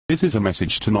This is a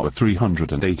message to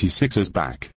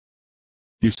Knowe386isback.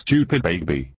 You stupid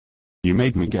baby. You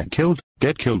made me get killed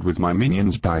with my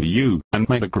minions by you, and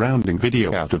made a grounding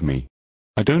video out of me.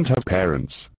 I don't have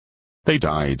parents. They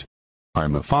died.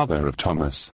 I'm a father of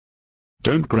Thomas.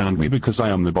 Don't ground me because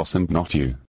I am the boss and not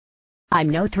you. I'm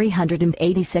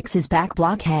Knowe386isback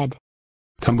blockhead.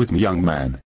 Come with me, young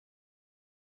man.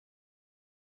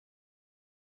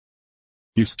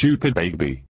 You stupid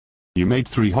baby. You made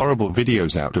 3 horrible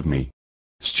videos out of me.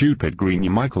 Stupid Greeny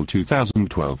Michael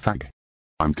 2012 fag.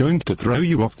 I'm going to throw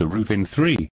you off the roof in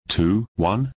 3, 2,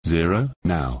 1, 0,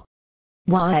 now.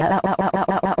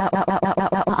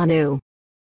 Anu.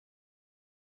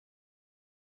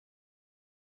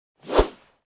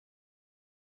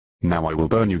 Now I will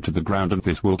burn you to the ground and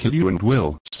this will kill you and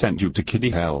will send you to kiddie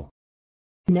hell.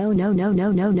 No.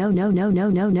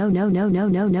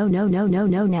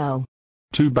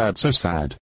 Too bad, so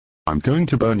sad. I'm going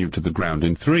to burn you to the ground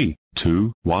in 3,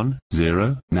 2, 1,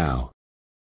 0, now.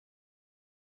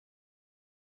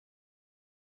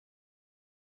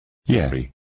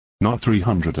 Yay.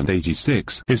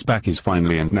 Knowe386isback is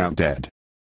finally and now dead.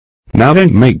 Now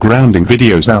don't make grounding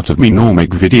videos out of me nor make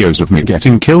videos of me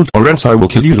getting killed or else I will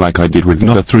kill you like I did with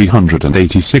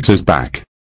Knowe386isback.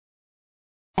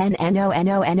 No.